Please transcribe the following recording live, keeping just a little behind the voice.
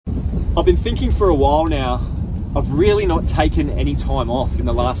I've been thinking for a while now, I've really not taken any time off in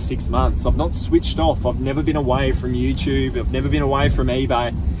the last 6 months. I've not switched off. I've never been away from YouTube. I've never been away from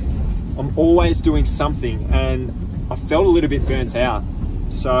eBay. I'm always doing something, and I felt a little bit burnt out.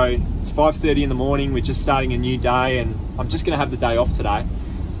 So it's 5:30 in the morning. We're just starting a new day, and I'm just gonna have the day off today.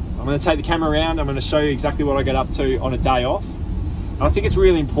 I'm gonna take the camera around. I'm gonna show you exactly what I get up to on a day off. And I think it's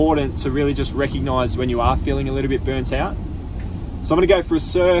really important to really just recognize when you are feeling a little bit burnt out. So I'm gonna go for a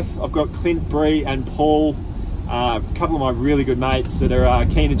surf. I've got Clint, Bree, and Paul, a couple of my really good mates that are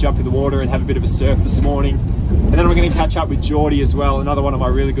keen to jump in the water and have a bit of a surf this morning. And then we're going to catch up with Geordie as well, another one of my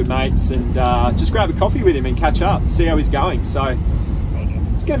really good mates, and just grab a coffee with him and catch up, see how he's going. So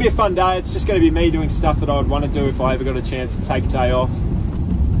it's going to be a fun day. It's just going to be me doing stuff that I would want to do if I ever got a chance to take a day off.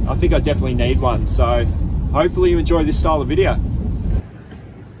 I think I definitely need one. So hopefully you enjoy this style of video.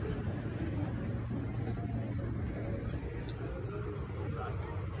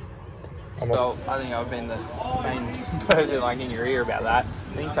 Well, I think I've been the main person like in your ear about that.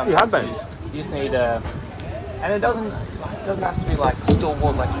 I think sometimes you have been. You just need and it doesn't have to be like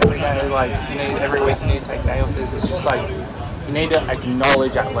stalwart like every day. Like you need every week you need to take a day off. It's just like you need to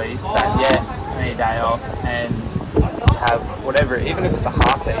acknowledge at least that yes, I need a day off and have whatever, even if it's a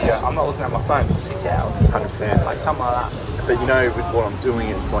half day. I'm not looking at my phone for 6 hours. 100%. Like something like that. But you know, with what I'm doing,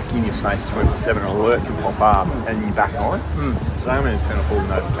 it's like in your face 24/7. An alert can pop up and you're back on. So today I'm going to turn off all the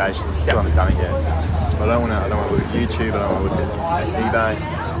notifications. Still haven't done it yet. But I don't want to look at YouTube. I don't want to look at eBay.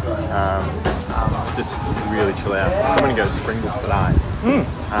 Just really chill out. So I'm going to go to Springbrook today,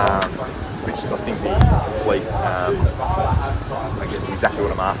 which is I think the complete, I guess exactly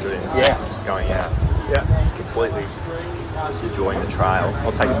what I'm after in the sense of just going out, completely just enjoying the trail.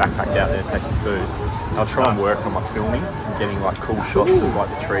 I'll take a backpack out there, take some food. I'll try and work on my filming and getting like cool shots of like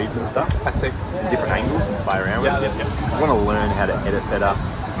the trees and stuff. That's it. Different angles and play around with it. I want to learn how to edit better.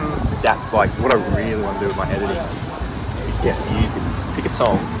 Adapt, like what I really want to do with my editing is get music, pick a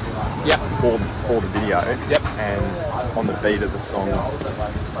song for the video, and on the beat of the song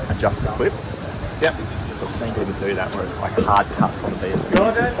adjust the clip. So I've seen people do that where it's like hard cuts on the beat of the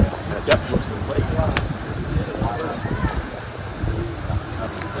music and it just looks complete.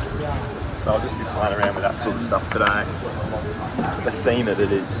 So I'll just be playing around with that sort of stuff today. The theme of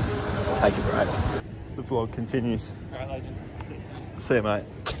it is take a break. The vlog continues. Alright, legend. See you, mate.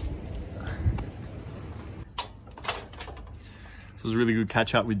 So it was a really good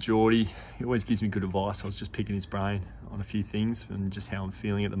catch up with Geordie. He always gives me good advice. I was just picking his brain on a few things and just how I'm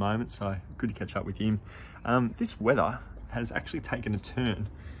feeling at the moment. So good to catch up with him. This weather has actually taken a turn.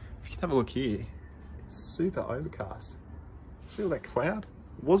 If you can have a look here, it's super overcast. See all that cloud?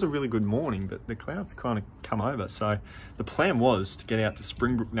 It was a really good morning, but the clouds kind of come over. So the plan was to get out to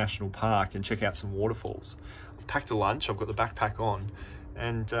Springbrook National Park and check out some waterfalls. I've packed a lunch, I've got the backpack on.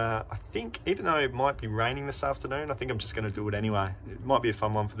 And I think even though it might be raining this afternoon, I think I'm just going to do it anyway. It might be a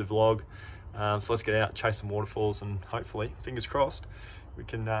fun one for the vlog. So let's get out, chase some waterfalls, and hopefully, fingers crossed, we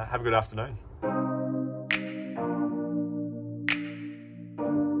can have a good afternoon.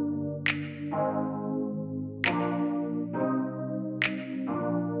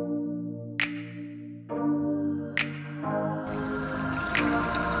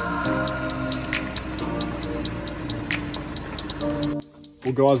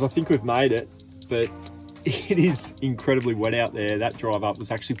 Well guys, I think we've made it, but it is incredibly wet out there. That drive up was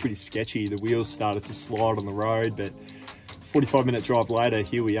actually pretty sketchy. The wheels started to slide on the road, but 45-minute drive later,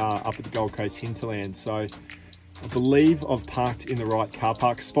 here we are up at the Gold Coast hinterland. So I believe I've parked in the right car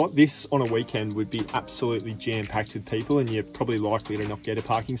park spot. This on a weekend would be absolutely jam-packed with people and you're probably likely to not get a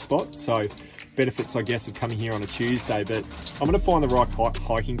parking spot. So benefits, I guess, of coming here on a Tuesday, but I'm gonna find the right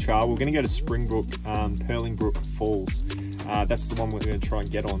hiking trail. We're gonna go to Springbrook, Perlingbrook Falls. That's the one we're going to try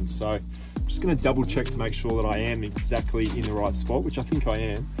and get on. So I'm just going to double check to make sure that I am exactly in the right spot, which I think I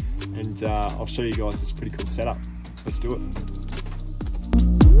am. And I'll show you guys this pretty cool setup. Let's do it.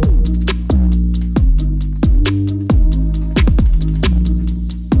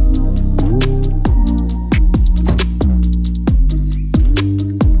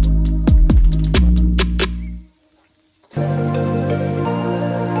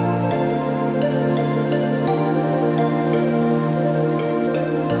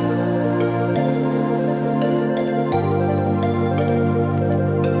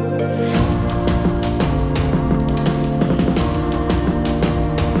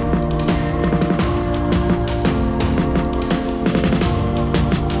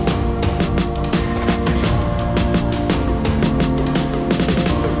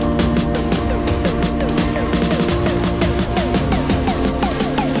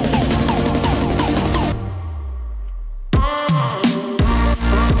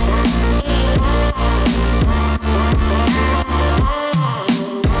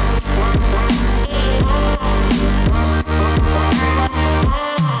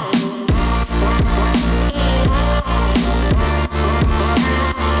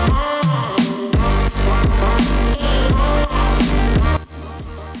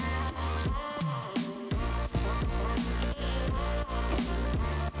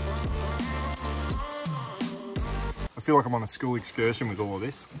 feel like I'm on a school excursion with all of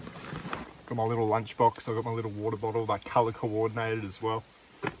this. Got my little lunchbox, I've got my little water bottle, like colour coordinated as well.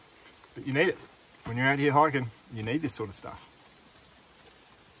 But you need it. When you're out here hiking, you need this sort of stuff.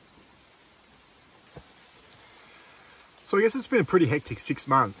 So I guess it's been a pretty hectic 6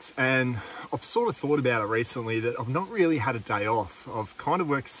 months, and I've sort of thought about it recently that I've not really had a day off. I've kind of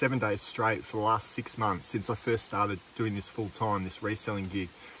worked 7 days straight for the last 6 months since I first started doing this full time, this reselling gig.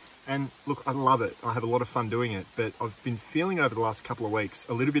 And look, I love it. I have a lot of fun doing it, but I've been feeling over the last couple of weeks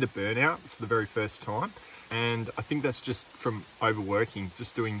a little bit of burnout for the very first time. And I think that's just from overworking,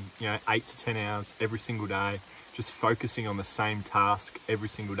 just doing, 8 to 10 hours every single day, just focusing on the same task every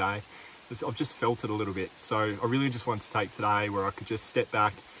single day. I've just felt it a little bit. So I really just wanted to take today where I could just step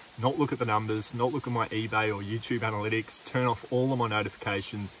back, not look at the numbers, not look at my eBay or YouTube analytics, turn off all of my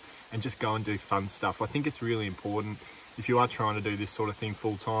notifications and just go and do fun stuff. I think it's really important. If you are trying to do this sort of thing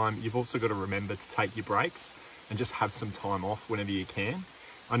full time, you've also got to remember to take your breaks and just have some time off whenever you can.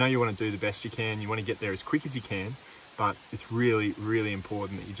 I know you want to do the best you can, you want to get there as quick as you can, but it's really, really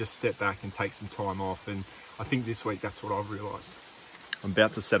important that you just step back and take some time off. And I think this week that's what I've realised. I'm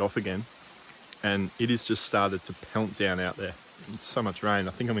about to set off again, and it has just started to pelt down out there. It's so much rain,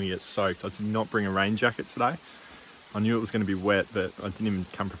 I think I'm going to get soaked. I did not bring a rain jacket today. I knew it was going to be wet, but I didn't even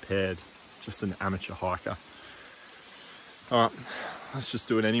come prepared. Just an amateur hiker. All right, let's just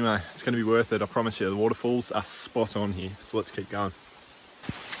do it anyway. It's going to be worth it, I promise you. The waterfalls are spot on here, so let's keep going.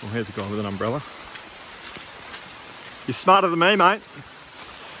 Well, here's a guy with an umbrella. You're smarter than me, mate.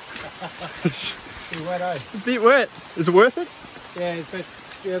 Bit wet, eh? A bit wet. Is it worth it?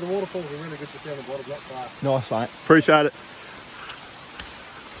 Yeah, the waterfalls are really good just down the bottom, not far. Nice, mate. Appreciate it.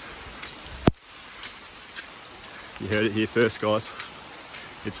 You heard it here first, guys.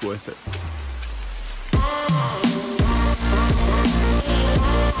 It's worth it.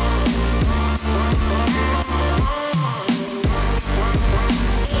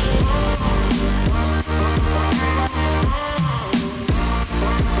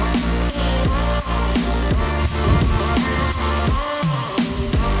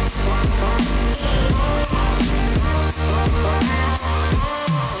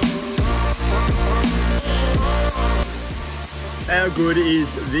 How good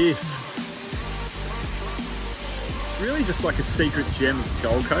is this? It's really just like a secret gem of the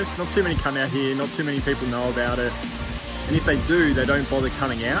Gold Coast. Not too many come out here, not too many people know about it. And if they do, they don't bother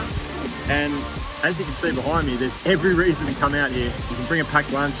coming out. And as you can see behind me, there's every reason to come out here. You can bring a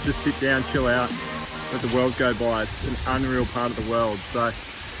packed lunch, just sit down, chill out, let the world go by. It's an unreal part of the world. So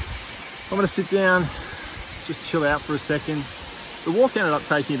I'm gonna sit down, just chill out for a second. The walk ended up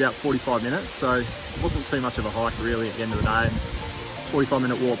taking about 45 minutes, so it wasn't too much of a hike really at the end of the day.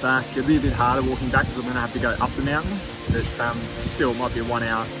 45-minute walk back. It'll be a bit harder walking back because I'm going to have to go up the mountain, but still it might be 1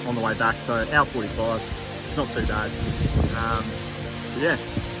 hour on the way back, so hour 45. It's not too bad. But yeah,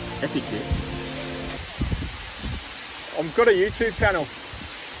 it's epic here. I've got a YouTube channel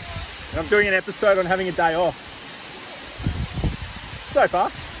and I'm doing an episode on having a day off. So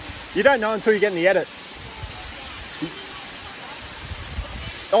far, you don't know until you get in the edit.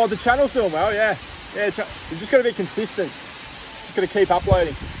 Oh, the channel's doing well, yeah. Yeah, you just got to be consistent. Just got to keep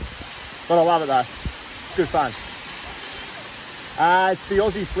uploading. But I love it though. It's good fun. It's the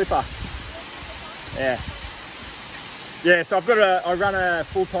Aussie Flipper. Yeah. Yeah, so I run a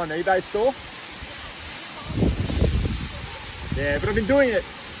full-time eBay store. Yeah, but I've been doing it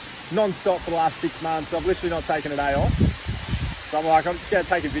non-stop for the last 6 months. I've literally not taken a day off. So I'm like, I'm just going to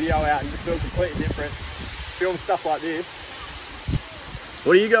take a video out and just do it completely different. Film stuff like this.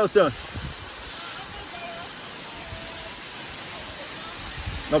 What are you girls doing?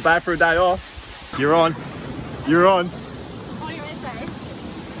 Not bad for a day off. You're on. You're on. What are you going to say?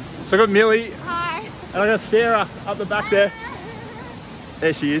 So I got Millie. Hi. And I got Sarah up the back there.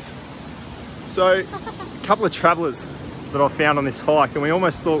 There she is. So, a couple of travellers that I found on this hike, and we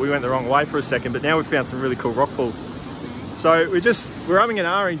almost thought we went the wrong way for a second, but now we've found some really cool rock pools. So we're umming and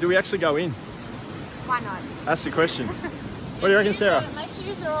ahhing, do we actually go in? Why not? That's the question. What do you reckon, Sarah? My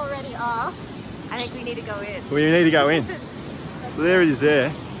shoes are already off. I think we need to go in. We need to go in. So there it is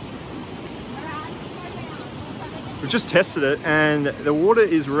there. We've just tested it and the water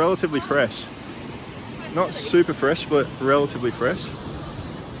is relatively fresh. Not super fresh, but relatively fresh.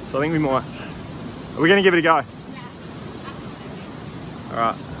 So I think we might. Are we going to give it a go? Yeah. All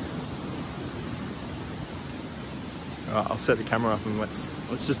right. All right, I'll set the camera up and let's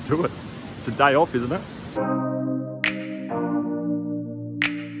just do it. It's a day off, isn't it?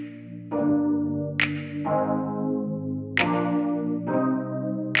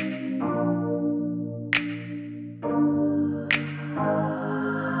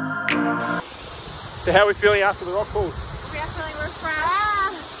 So how are we feeling after the rock pools? We are feeling refreshed.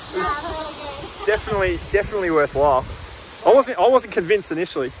 Definitely worthwhile. I wasn't convinced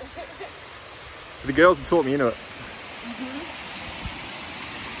initially. The girls have taught me into it.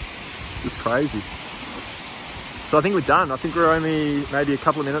 This is crazy. So I think we're done. I think we're only maybe a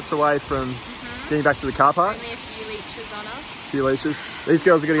couple of minutes away from getting back to the car park. Only a few leeches on us. A few leeches. These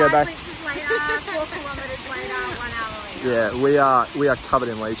girls are going to go back. 5 leeches later, 4 kilometres later, 1 hour later. Yeah, we are covered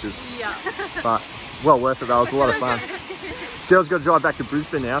in leeches. Yeah. But well worth it. That was a lot of fun. Girls got to drive back to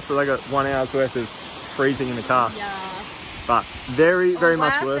Brisbane now, so they got 1 hour's worth of freezing in the car. Yeah. But very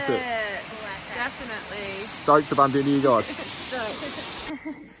much worth it. Definitely. Stoked to bump into you guys.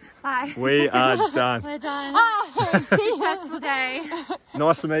 Bye. We are done. We're done. Oh, successful day.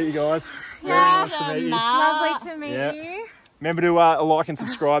 Nice to meet you guys. Very Yeah. nice to meet you. Lovely to meet Yep. you. Remember to like and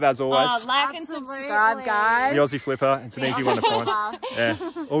subscribe as always. Like and subscribe, guys. The Aussie Flipper. It's an easy one to find. Yeah.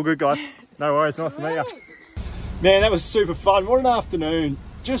 All good, guys. No worries. Nice to meet you. Man, that was super fun. What an afternoon.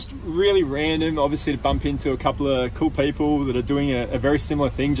 Just really random, obviously, to bump into a couple of cool people that are doing a very similar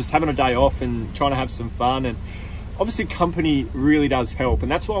thing, just having a day off and trying to have some fun. And obviously company really does help,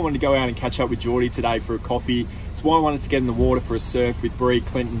 and that's why I wanted to go out and catch up with Geordie today for a coffee. It's why I wanted to get in the water for a surf with Bree,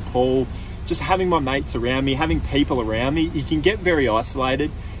 Clinton, Paul. Just having my mates around me, having people around me. You can get very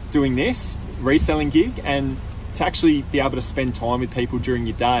isolated doing this reselling gig, and to actually be able to spend time with people during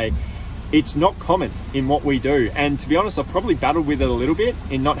your day, it's not common in what we do. And to be honest, I've probably battled with it a little bit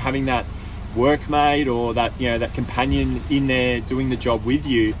in not having that workmate or that, you know, that companion in there doing the job with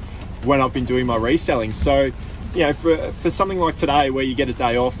you when I've been doing my reselling. So, you know, for something like today where you get a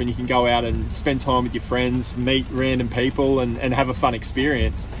day off and you can go out and spend time with your friends, meet random people and have a fun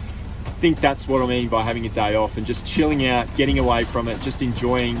experience, I think that's what I mean by having a day off and just chilling out, getting away from it, just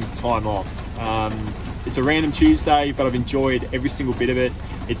enjoying time off. It's a random Tuesday, but I've enjoyed every single bit of it.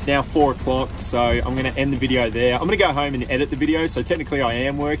 It's now 4 o'clock, so I'm gonna end the video there. I'm gonna go home and edit the video, so technically I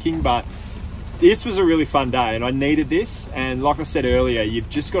am working, but this was a really fun day and I needed this. And like I said earlier, you've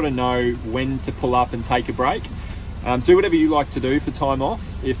just got to know when to pull up and take a break. Do whatever you like to do for time off.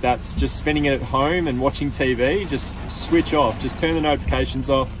 If that's just spending it at home and watching TV, just switch off, just turn the notifications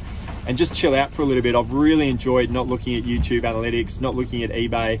off and just chill out for a little bit. I've really enjoyed not looking at YouTube analytics, not looking at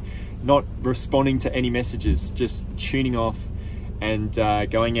eBay, not responding to any messages, just tuning off and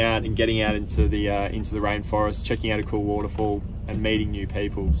going out and getting out into the rainforest, checking out a cool waterfall and meeting new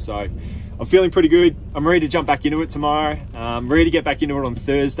people. So I'm feeling pretty good. I'm ready to jump back into it tomorrow. I'm ready to get back into it on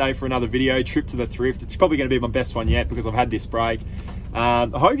Thursday for another video, trip to the thrift. It's probably going to be my best one yet because I've had this break. I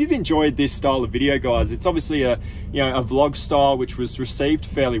hope you've enjoyed this style of video, guys. It's obviously a vlog style, which was received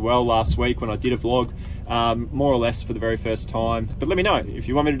fairly well last week when I did a vlog, more or less for the very first time. But let me know if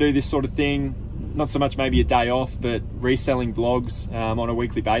you want me to do this sort of thing. Not so much maybe a day off, but reselling vlogs on a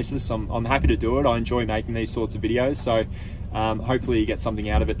weekly basis. I'm happy to do it. I enjoy making these sorts of videos, so hopefully you get something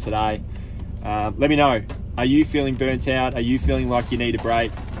out of it today. Let me know. Are you feeling burnt out? Are you feeling like you need a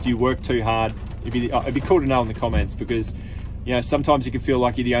break? Do you work too hard? It'd be cool to know in the comments, because you know, sometimes you can feel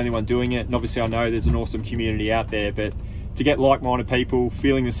like you're the only one doing it, and obviously I know there's an awesome community out there, but to get like-minded people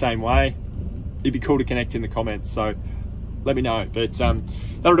feeling the same way, it'd be cool to connect in the comments. So let me know. But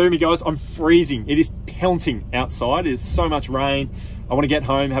that'll do me, guys. I'm freezing. It is pelting outside. There's so much rain. I want to get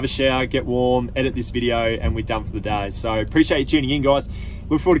home, have a shower, get warm, edit this video, and we're done for the day. So appreciate you tuning in, guys.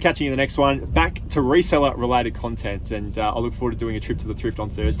 Look forward to catching you in the next one. Back to reseller related content, and I look forward to doing a trip to the thrift on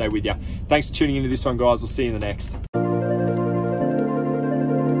Thursday with you. Thanks for tuning into this one, guys. We'll see you in the next.